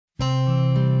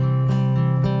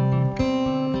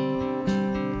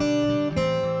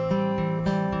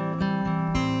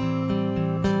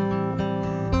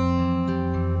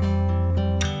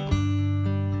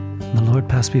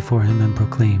passed before him and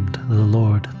proclaimed,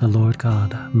 the Lord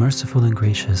God, merciful and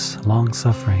gracious,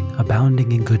 long-suffering,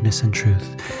 abounding in goodness and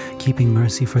truth, keeping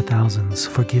mercy for thousands,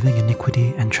 forgiving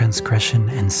iniquity and transgression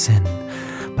and sin,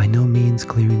 by no means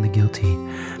clearing the guilty,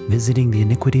 visiting the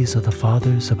iniquities of the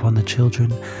fathers upon the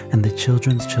children and the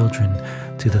children's children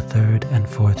to the third and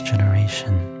fourth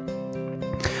generation.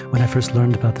 When I first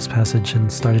learned about this passage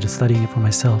and started studying it for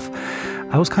myself,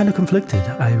 I was kind of conflicted.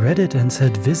 I read it and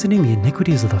said, visiting the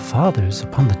iniquities of the fathers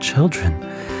upon the children.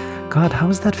 God, how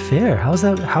is that fair? How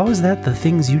is that the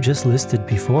things you just listed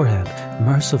beforehand?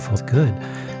 Merciful, good.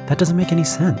 That doesn't make any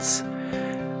sense.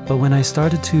 But when I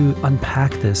started to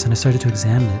unpack this and I started to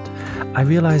examine it, I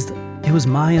realized it was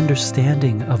my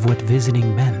understanding of what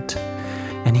visiting meant.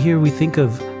 And here we think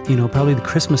of, probably the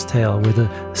Christmas tale where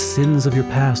the sins of your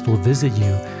past will visit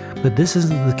you. But this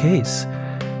isn't the case.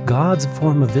 God's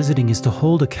form of visiting is to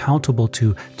hold accountable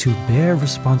to bear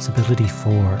responsibility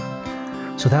for.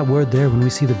 So that word there, when we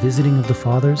see the visiting of the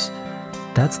fathers,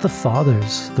 that's the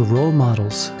fathers, the role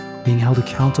models, being held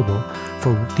accountable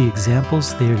for the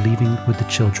examples they are leaving with the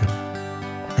children.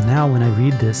 And now when I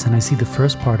read this and I see the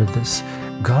first part of this,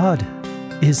 God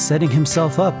is setting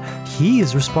himself up. He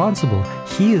is responsible.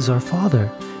 He is our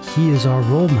father. He is our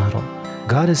role model.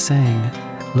 God is saying,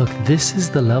 look, this is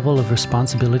the level of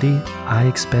responsibility I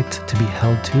expect to be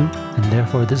held to, and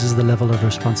therefore this is the level of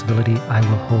responsibility I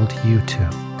will hold you to.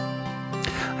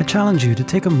 I challenge you to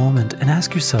take a moment and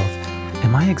ask yourself,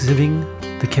 am I exhibiting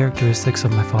the characteristics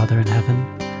of my Father in heaven?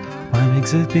 Or am I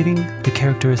exhibiting the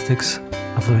characteristics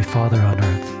of my Father on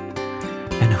earth?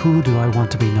 And who do I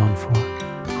want to be known for?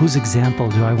 Whose example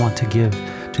do I want to give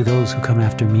to those who come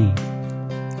after me?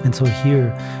 And so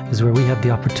here is where we have the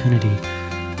opportunity.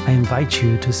 I invite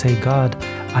you to say, God,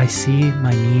 I see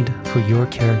my need for your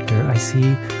character. I see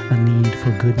a need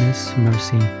for goodness,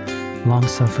 mercy,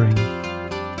 long-suffering,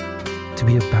 to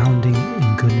be abounding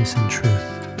in goodness and truth.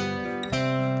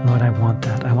 Lord, I want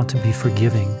that. I want to be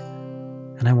forgiving,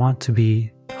 and I want to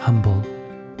be humble.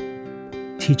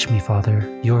 Teach me,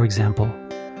 Father, your example.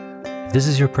 If this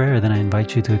is your prayer, then I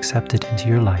invite you to accept it into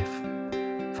your life.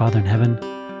 Father in heaven,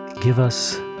 give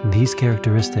us these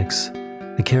characteristics,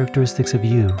 the characteristics of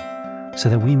you, so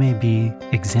that we may be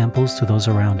examples to those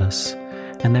around us,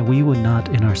 and that we would not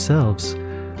in ourselves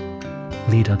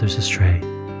lead others astray.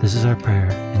 This is our prayer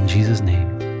in Jesus'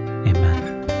 name. Amen.